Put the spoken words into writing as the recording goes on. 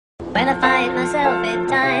When I find myself in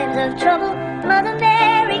times of trouble, Mother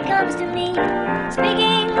Mary comes to me,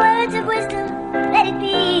 speaking words of wisdom, let it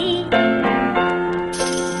be.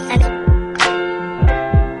 And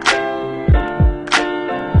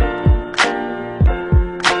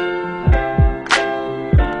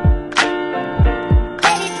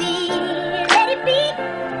let it be, let it be,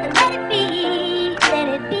 let it be, let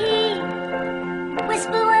it be.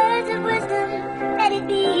 Whisper words of wisdom, let it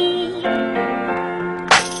be.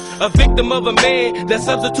 A victim of a man that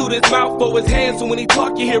substituted his mouth for his hands, so when he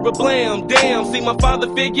talk you hear a blam. Damn, see my father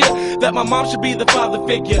figure, that my mom should be the father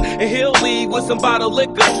figure, and he'll leave with some bottled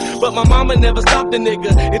liquor. But my mama never stopped the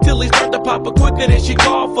nigga until he start to pop her quicker than she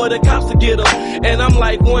called for the cops to get him. And I'm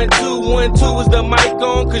like 1, 2, 1, 2, is the mic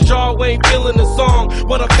on? Cause y'all ain't feeling the song.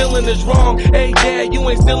 What I'm feeling is wrong. Hey, yeah, you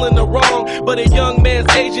ain't still in the wrong, but a young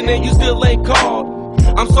man's aging and you still ain't called.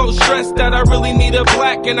 I'm so stressed that I really need a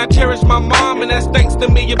black, and I cherish my mom, and that's thanks to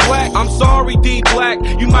me, you're black. I'm sorry, D Black,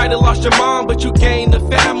 you might have lost your mom, but you gained a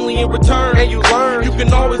family in return. And you learn, you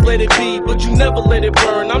can always let it be, but you never let it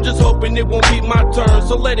burn. I'm just hoping it won't be my turn,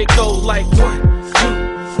 so let it go like 1, 2, 1,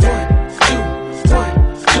 2, 1,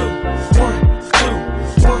 2, 1, 2,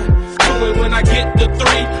 1, 2. And when I get to 3,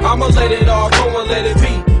 I'ma let it all go and let it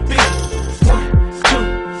be.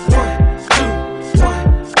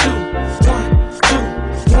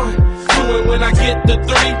 When I get to 3,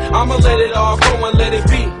 I'ma let it all go and let it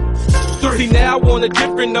be. 3. See, now on a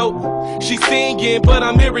different note, she's singing, but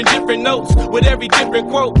I'm hearing different notes with every different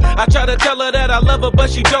quote. I try to tell her that I love her, but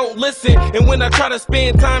she don't listen. And when I try to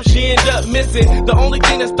spend time, she end up missing. The only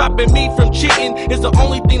thing that's stopping me from cheating is the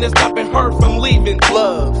only thing that's stopping her from leaving.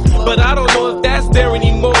 Love. But I don't know if that's there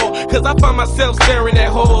anymore, cause I find myself staring at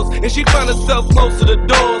holes, and she find herself close to the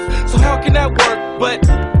doors. So how can that work? But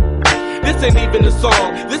this ain't even a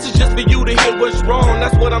song, this is just for you to hear what's wrong.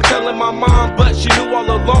 That's what I'm telling my mom, but she knew all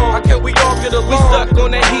along. How can we all get along? We stuck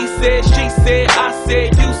on that he said, she said, I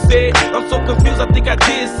said, you said. I'm so confused, I think I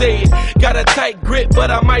did say it. Got a tight grip,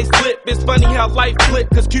 but I might slip. It's funny how life flip,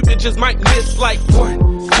 cause Cupid just might miss like 1, 2,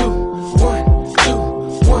 1, 2,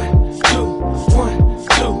 1, 2, 1,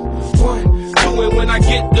 2, 1, 2. And when I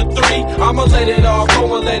get to 3, I'ma let it all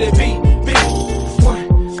go and let it be.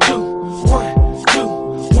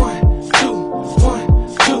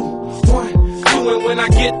 When I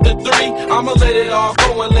get to 3, I'ma let it all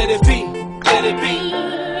go and let it be. Let it be.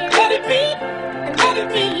 Let it be. Let it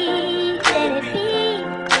be. Let it be.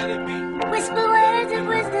 Let it be. Whisper words of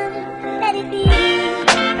wisdom, let it be.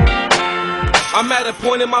 I'm at a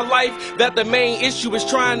point in my life that the main issue is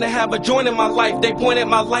trying to have a joint in my life. They point at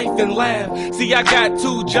my life and laugh. See, I got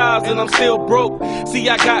 2 jobs and I'm still broke. See,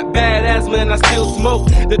 I got bad asthma and I still smoke.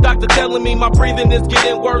 The doctor telling me my breathing is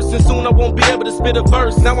getting worse, and soon I won't be able to spit a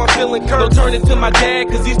verse. Now I'm feeling cursed. Don't turn into my dad,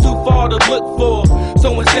 cause he's too far to look for.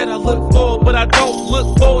 So instead I look forward, but I don't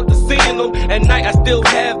look forward to seeing them. At night I still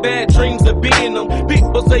have bad dreams of being them.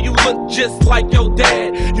 People say you look just like your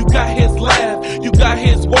dad. You got his laugh, you got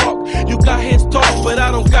his walk, you got his talk, but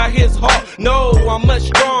I don't got his heart. No, I'm much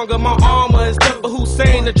stronger. My armor is tough for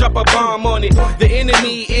Hussein to drop a bomb on it. The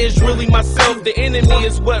enemy is really myself. The enemy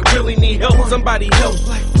is what really need help. Somebody help.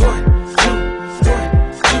 Like 1, 2,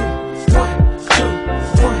 1, 2, 1, 2,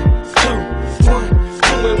 1, 2, 1,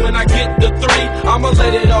 2. And when I get to 3, I'ma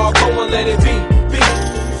let it all go and let it be.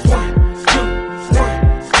 1, 2, 1,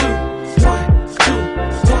 2, 1, 2,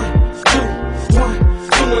 1, 2, 1,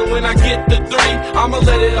 2. And when I get to 3, I'ma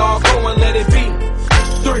let it all go and let it be.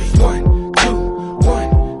 3, 1, 2,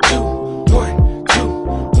 1, 2, 1, 2, 1, 2,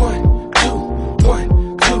 1, 2,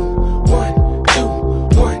 1, 2, 1, 2, 1, 2,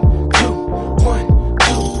 1,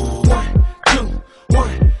 2, 1, 2,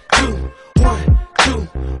 1,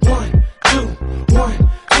 2, 1,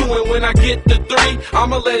 2. And when I get to 3,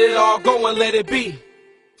 I'ma let it all go and let it be.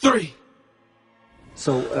 3.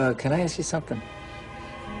 So, can I ask you something?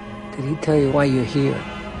 Did he tell you why you're here?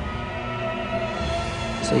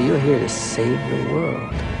 So you're here to save the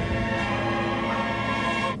world.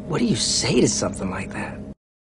 What do you say to something like that?